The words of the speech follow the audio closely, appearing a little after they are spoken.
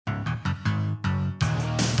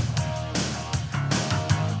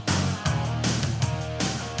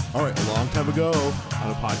All right, a long time ago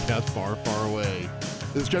on a podcast far, far away.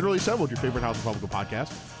 This is Generally Assembled, your favorite House Republican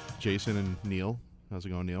podcast. Jason and Neil. How's it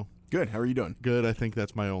going, Neil? Good. How are you doing? Good. I think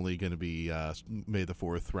that's my only going to be May the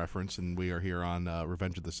 4th reference, and we are here on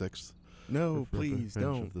Revenge of the Sixth. No, please Revenge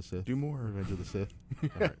don't. Of the Sith. Do more. Revenge of the Sith. All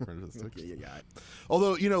right, Revenge of the Sixth. Okay, yeah.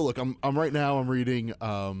 Although, you know, look, I'm right now. I'm reading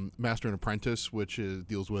Master and Apprentice, which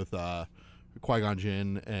deals with Qui-Gon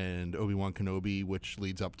Jinn and Obi-Wan Kenobi, which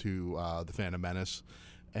leads up to the Phantom Menace.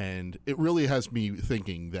 And it really has me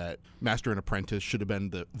thinking that Master and Apprentice should have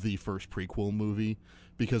been the first prequel movie,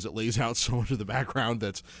 because it lays out so much of the background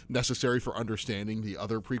that's necessary for understanding the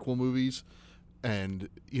other prequel movies. And,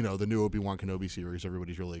 you know, the new Obi-Wan Kenobi series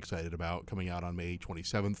everybody's really excited about, coming out on May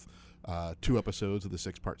 27th. 2 episodes of the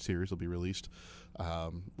 6-part series will be released.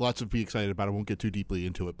 Lots to be excited about. I won't get too deeply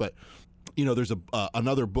into it. But, you know, there's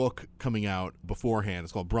another book coming out beforehand.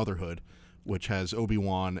 It's called Brotherhood, which has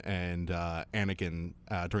Obi-Wan and Anakin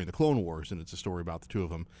during the Clone Wars, and it's a story about the two of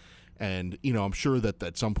them. And, you know, I'm sure that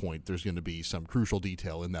at some point there's going to be some crucial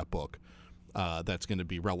detail in that book that's going to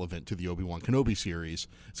be relevant to the Obi-Wan Kenobi series.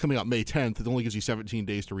 It's coming out May 10th. It only gives you 17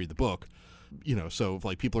 days to read the book. You know, so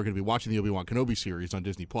like people are going to be watching the Obi-Wan Kenobi series on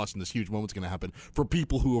Disney Plus, and this huge moment's going to happen for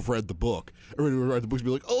people who have read the book. Everybody who read the book will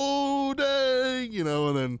be like, "Oh, dang!" You know,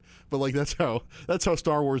 and then, but like that's how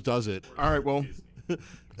Star Wars does it. All right. Well.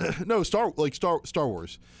 No, Star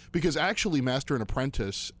Wars, because actually Master and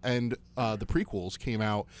Apprentice and the prequels came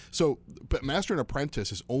out. So, but Master and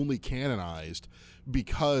Apprentice is only canonized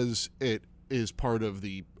because it is part of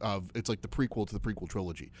it's like the prequel to the prequel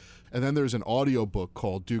trilogy. And then there's an audio book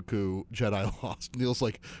called Dooku Jedi Lost. Neil's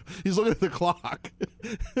like, he's looking at the clock.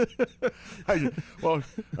 Well,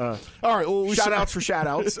 all right. Well, shout outs for shout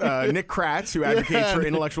outs. Nick Kratz, who advocates for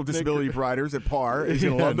intellectual disability providers at PAR, is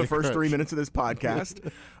going to love the first 3 minutes of this podcast.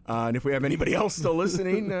 And if we have anybody else still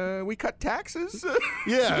listening, we cut taxes.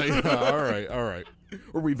 Yeah. All right.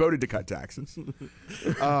 Or we voted to cut taxes.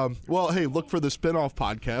 Well, hey, look for the spin-off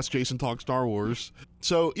podcast, Jason Talks Star Wars.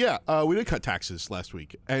 So, yeah, we did cut taxes last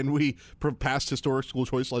week, and we passed historic school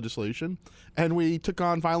choice legislation, and we took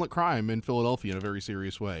on violent crime in Philadelphia in a very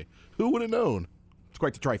serious way. Who would have known? It's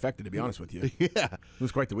quite the trifecta, to be honest with you. Yeah. It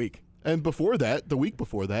was quite the week. And before that, the week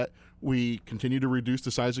before that, we continued to reduce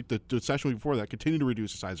the size of the session before that, continued to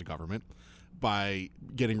reduce the size of government by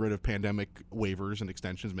getting rid of pandemic waivers and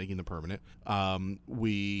extensions, making them permanent.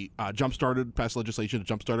 We passed legislation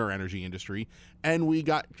to jumpstart our energy industry, and we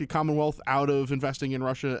got the Commonwealth out of investing in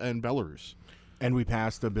Russia and Belarus. And we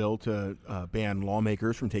passed a bill to ban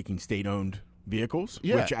lawmakers from taking state-owned vehicles,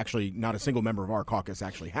 which actually not a single member of our caucus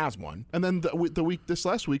actually has one. And then this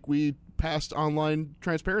last week, we passed online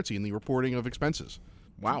transparency in the reporting of expenses.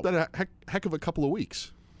 Wow. That a heck of a couple of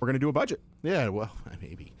weeks. We're going to do a budget. Yeah, well,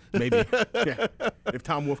 maybe. Yeah. If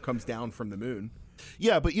Tom Wolfe comes down from the moon.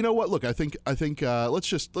 Yeah, but you know what? Look, I think let's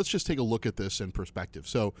just take a look at this in perspective.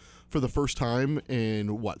 So, for the first time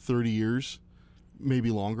in 30 years, maybe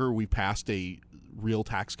longer, we passed a real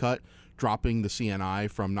tax cut, dropping the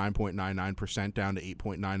CNI from 9.99% down to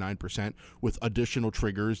 8.99% with additional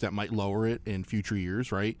triggers that might lower it in future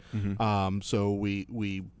years, right? Mm-hmm. So we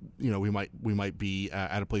might be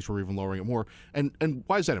at a place where we're even lowering it more. And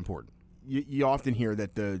why is that important? You often hear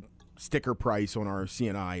that the sticker price on our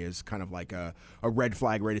CNI is kind of like a red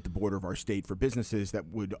flag right at the border of our state for businesses that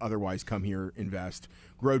would otherwise come here, invest,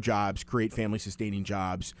 grow jobs, create family-sustaining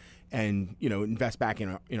jobs, and invest back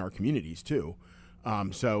in our communities too.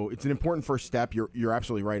 So it's an important first step. You're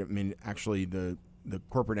absolutely right. I mean, actually, the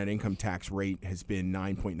corporate net income tax rate has been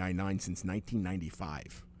 9.99 since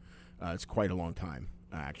 1995. It's quite a long time.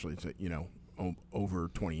 Actually, it's over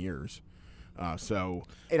 20 years. So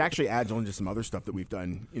it actually adds on to some other stuff that we've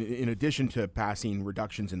done. In addition to passing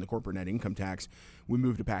reductions in the corporate net income tax, we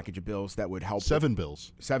moved a package of bills that would help. 7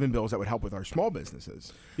 bills that would help with our small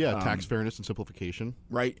businesses. Yeah, tax fairness and simplification.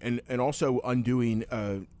 Right, and also undoing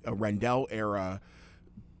a Rendell era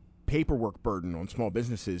paperwork burden on small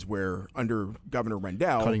businesses, where under Governor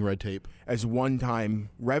Rendell, cutting red tape as a one-time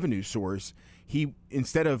revenue source, he,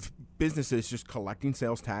 instead of businesses just collecting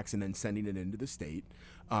sales tax and then sending it into the state,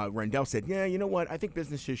 Rendell said, yeah, you know what? I think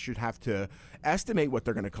businesses should have to estimate what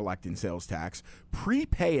they're going to collect in sales tax,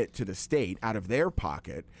 prepay it to the state out of their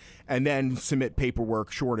pocket, and then submit paperwork,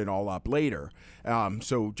 short it all up later.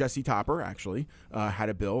 So Jesse Topper actually had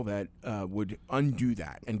a bill that would undo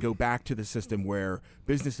that and go back to the system where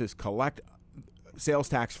businesses collect sales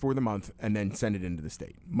tax for the month and then send it into the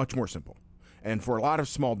state. Much more simple. And for a lot of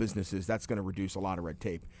small businesses, that's going to reduce a lot of red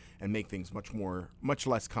tape and make things much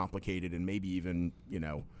less complicated, and maybe even,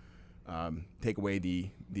 take away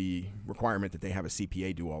the requirement that they have a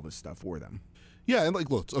CPA do all this stuff for them. Yeah, and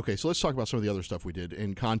look, okay, so let's talk about some of the other stuff we did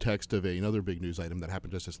in context of another big news item that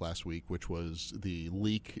happened just this last week, which was the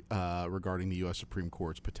leak regarding the U.S. Supreme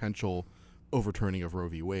Court's potential overturning of Roe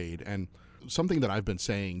v. Wade. And something that I've been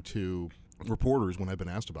saying to reporters when I've been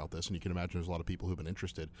asked about this, and you can imagine there's a lot of people who've been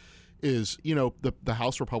interested, is, the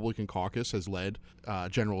House Republican caucus has led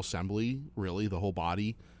General Assembly, really, the whole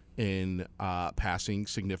body, in passing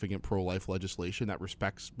significant pro-life legislation that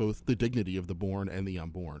respects both the dignity of the born and the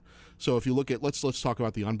unborn. So if you look at, let's talk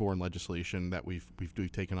about the unborn legislation that we've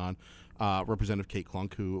taken on. Representative Kate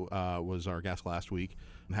Klunk, who was our guest last week,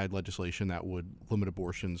 had legislation that would limit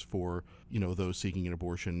abortions for those seeking an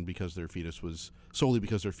abortion because their fetus was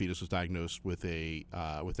diagnosed with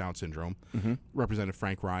with Down syndrome. Mm-hmm. Representative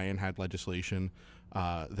Frank Ryan had legislation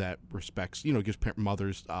that respects, gives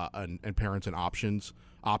mothers and parents an options,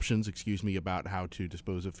 about how to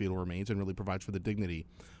dispose of fetal remains, and really provides for the dignity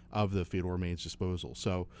of the fetal remains disposal.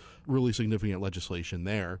 So really significant legislation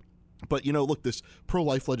there. But, look, this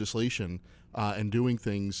pro-life legislation and doing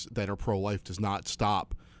things that are pro-life does not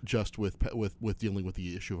stop just with dealing with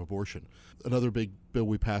the issue of abortion. Another big bill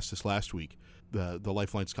we passed this last week, the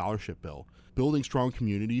Lifeline Scholarship Bill, building strong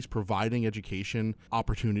communities, providing education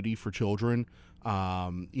opportunity for children,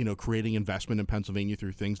 creating investment in Pennsylvania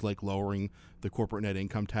through things like lowering the corporate net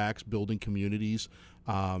income tax, building communities,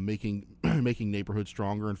 making neighborhoods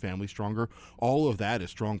stronger and families stronger. All of that is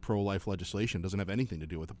strong pro-life legislation. Doesn't have anything to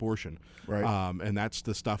do with abortion. Right. And that's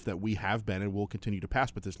the stuff that we have been and will continue to pass.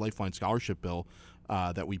 But this Lifeline Scholarship Bill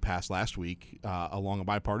that we passed last week along a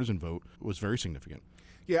bipartisan vote was very significant.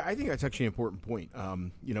 Yeah, I think that's actually an important point.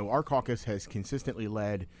 Our caucus has consistently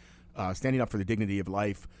led standing up for the dignity of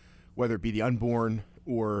life, whether it be the unborn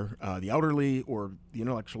or the elderly or the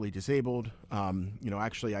intellectually disabled.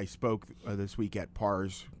 Actually, I spoke this week at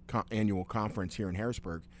PAR's annual conference here in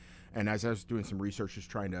Harrisburg, and as I was doing some research, just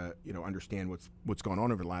trying to understand what's gone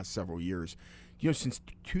on over the last several years, since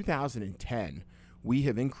 2010, we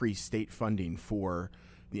have increased state funding for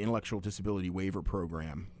the Intellectual Disability Waiver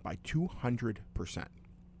Program by 200%.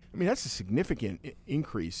 I mean, that's a significant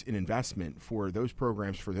increase in investment for those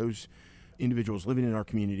programs, for those individuals living in our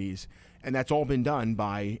communities, and that's all been done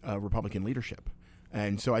by Republican leadership.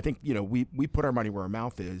 And so I think, we put our money where our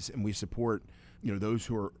mouth is, and we support, those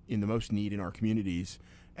who are in the most need in our communities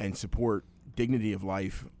and support dignity of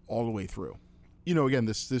life all the way through. Again,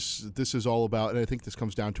 this is all about, and I think this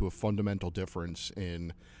comes down to a fundamental difference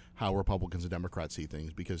in how Republicans and Democrats see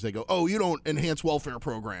things, because they go, oh, you don't enhance welfare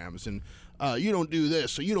programs, and you don't do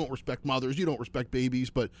this, so you don't respect mothers, you don't respect babies.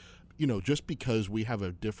 But, just because we have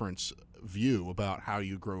a different view about how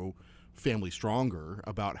you grow families stronger,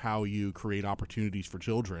 about how you create opportunities for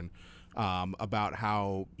children, about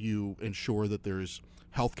how you ensure that there's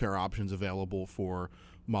healthcare options available for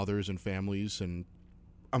mothers and families. And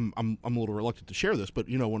I'm a little reluctant to share this, but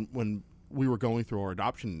when we were going through our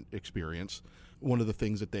adoption experience, one of the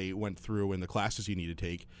things that they went through in the classes you need to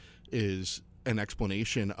take is an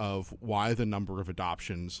explanation of why the number of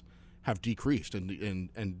adoptions have decreased,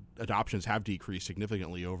 and adoptions have decreased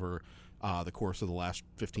significantly over the course of the last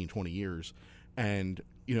 15, 20 years. And,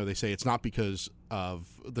 they say it's not because of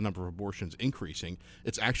the number of abortions increasing.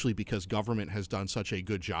 It's actually because government has done such a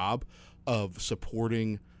good job of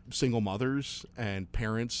supporting single mothers and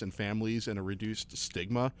parents and families, and a reduced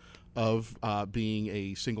stigma of being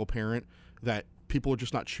a single parent, that people are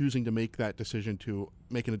just not choosing to make that decision to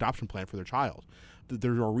make an adoption plan for their child.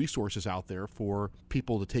 There are resources out there for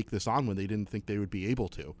people to take this on when they didn't think they would be able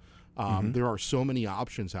to. There are so many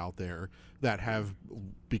options out there that have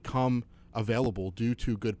become available due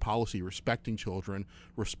to good policy, respecting children,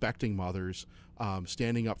 respecting mothers,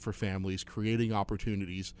 standing up for families, creating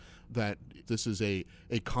opportunities, that this is a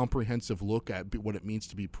comprehensive look at what it means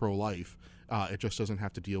to be pro-life. It just doesn't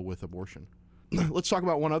have to deal with abortion. Let's talk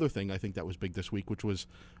about one other thing I think that was big this week, which was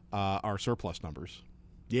our surplus numbers.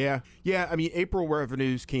 Yeah. I mean, April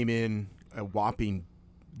revenues came in a whopping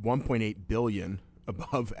 $1.8 billion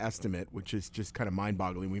above estimate, which is just kind of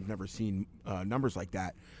mind-boggling. We've never seen numbers like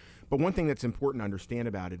that. But one thing that's important to understand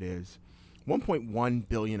about it is $1.1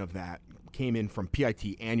 billion of that came in from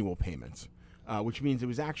PIT annual payments, which means it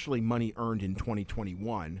was actually money earned in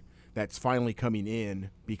 2021 that's finally coming in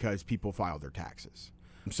because people filed their taxes.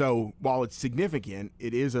 So while it's significant,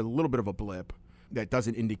 it is a little bit of a blip that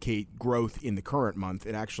doesn't indicate growth in the current month.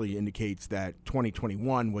 It actually indicates that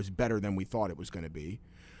 2021 was better than we thought it was going to be.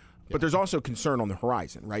 But there's also concern on the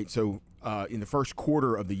horizon, right? So in the first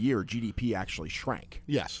quarter of the year, GDP actually shrank.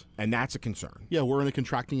 Yes. And that's a concern. Yeah, we're in a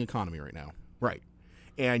contracting economy right now. Right.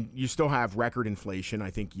 And you still have record inflation.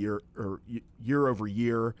 I think year over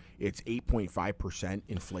year, it's 8.5%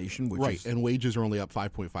 inflation, which right. is And wages are only up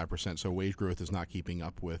 5.5%. So wage growth is not keeping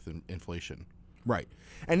up with inflation. right.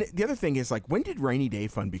 And the other thing is, like, when did rainy day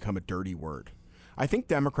fund become a dirty word? I think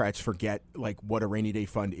Democrats forget like what a rainy day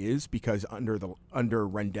fund is because under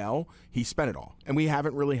Rendell, he spent it all. And we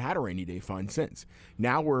haven't really had a rainy day fund since.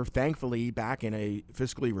 Now we're thankfully back in a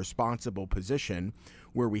fiscally responsible position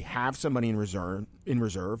where we have some money in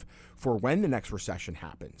reserve for when the next recession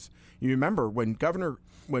happens. You remember when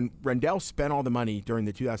Rendell spent all the money during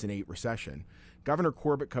the 2008 recession, Governor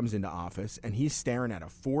Corbett comes into office, and he's staring at a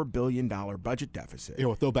 $4 billion budget deficit. Yeah,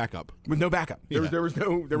 with no backup. With no backup. Yeah. There was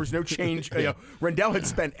no change. You know, Rendell had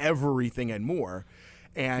spent everything and more.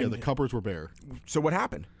 And Yeah, the cupboards were bare. so what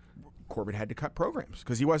happened? Corbett had to cut programs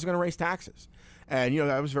because he wasn't going to raise taxes. And, you know,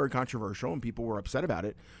 that was very controversial and people were upset about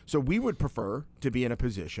it. So we would prefer to be in a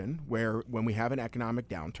position where when we have an economic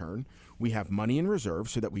downturn, we have money in reserve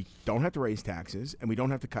so that we don't have to raise taxes and we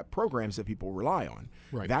don't have to cut programs that people rely on.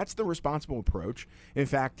 Right. That's the responsible approach. In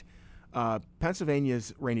fact,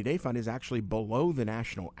 Pennsylvania's rainy day fund is actually below the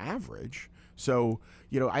national average. So,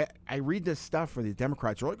 you know, I read this stuff where the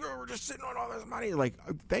Democrats are like, oh, we're just sitting on all this money. Like,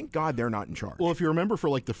 thank God they're not in charge. Well, if you remember,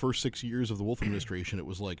 for like the first 6 years of the Wolf administration, it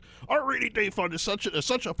was like, our rainy day fund is such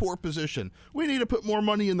a poor position. We need to put more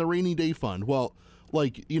money in the rainy day fund. Well,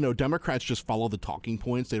 like, you know, Democrats just follow the talking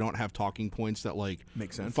points. They don't have talking points that like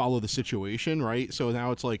Make sense. follow the situation, right? So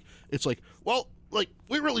now it's like, well, like,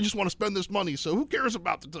 we really just want to spend this money, so who cares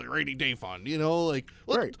about the rainy day fund? You know, like,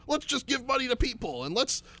 let's just give money to people, and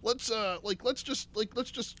let's just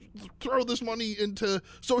throw this money into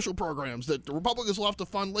social programs that the Republicans will have to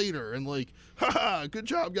fund later, and like, haha, good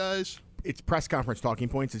job, guys. It's press conference talking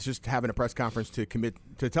points. It's just having a press conference to commit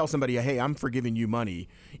to tell somebody, hey, I'm forgiving you money,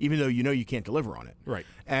 even though you know you can't deliver on it. Right.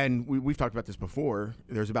 And we've talked about this before.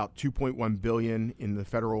 There's about $2.1 billion in the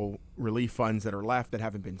federal relief funds that are left that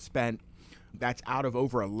haven't been spent. That's out of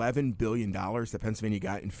over $11 billion that Pennsylvania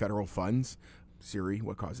got in federal funds. Siri,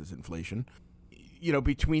 what causes inflation? You know,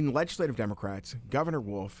 between legislative Democrats, Governor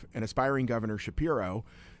Wolf, and aspiring Governor Shapiro,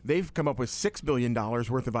 they've come up with $6 billion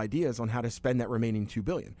worth of ideas on how to spend that remaining $2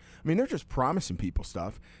 billion. I mean, they're just promising people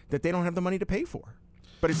stuff that they don't have the money to pay for.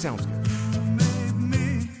 But it sounds good.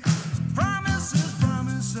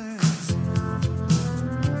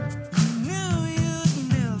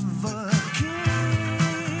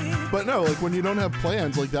 But no, like, when you don't have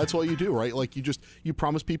plans, like, that's all you do, right? Like, you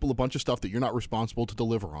promise people a bunch of stuff that you're not responsible to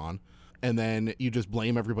deliver on, and then you just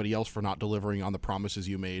blame everybody else for not delivering on the promises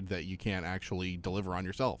you made that you can't actually deliver on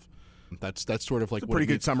yourself. That's sort of like a pretty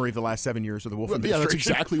good summary of the last 7 years of the Wolf administration. Yeah, that's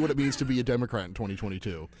exactly what it means to be a Democrat in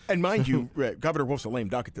 2022. And mind you, Governor Wolf's a lame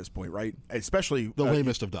duck at this point, right? Especially the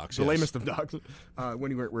lamest of ducks. The lamest of ducks. When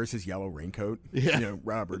he wears his yellow raincoat, yeah. You know,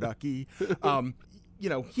 rubber ducky. You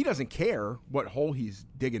know, he doesn't care what hole he's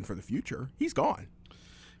digging for the future. He's gone.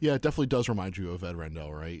 Yeah, it definitely does remind you of Ed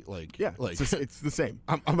Rendell, right? Like, yeah, like it's the same.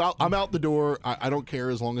 I'm out the door. I don't care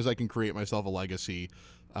as long as I can create myself a legacy.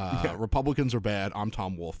 Republicans are bad. I'm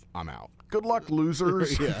Tom Wolf. I'm out. Good luck,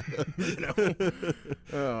 losers. Yeah. You know?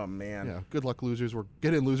 Oh, man. Yeah. Good luck, losers.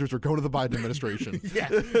 Get in, losers. We're going to the Biden administration. Yeah,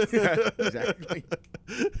 exactly.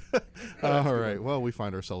 All right. Well, we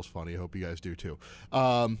find ourselves funny. I hope you guys do too.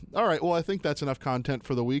 All right. Well, I think that's enough content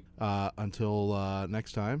for the week. Until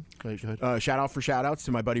next time. Wait, go ahead. Shout outs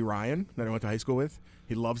to my buddy Ryan that I went to high school with.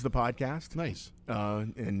 He loves the podcast. Nice.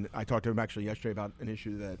 And I talked to him actually yesterday about an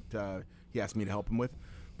issue that he asked me to help him with.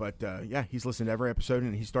 But, yeah, he's listened to every episode,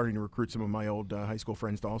 and he's starting to recruit some of my old high school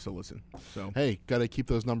friends to also listen. So hey, got to keep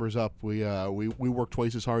those numbers up. We work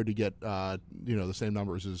twice as hard to get the same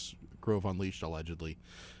numbers as Grove Unleashed, allegedly,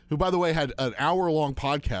 who, by the way, had an hour-long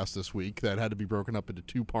podcast this week that had to be broken up into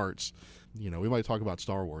 2 parts. You know, we might talk about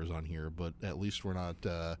Star Wars on here, but at least we're not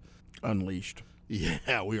unleashed.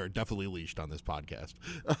 Yeah, we are definitely leashed on this podcast.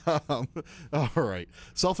 All right.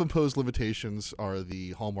 Self-imposed limitations are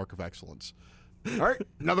the hallmark of excellence. All right,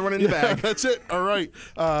 another one in the bag. That's it. All right.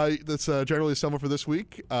 That's generally a summary for this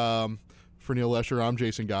week. For Neil Lesher, I'm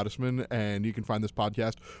Jason Gottesman, and you can find this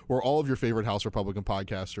podcast where all of your favorite House Republican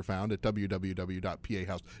podcasts are found at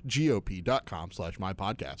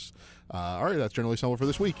www.pahousegop.com/mypodcasts. All right, that's generally summary for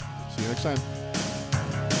this week. See you next time.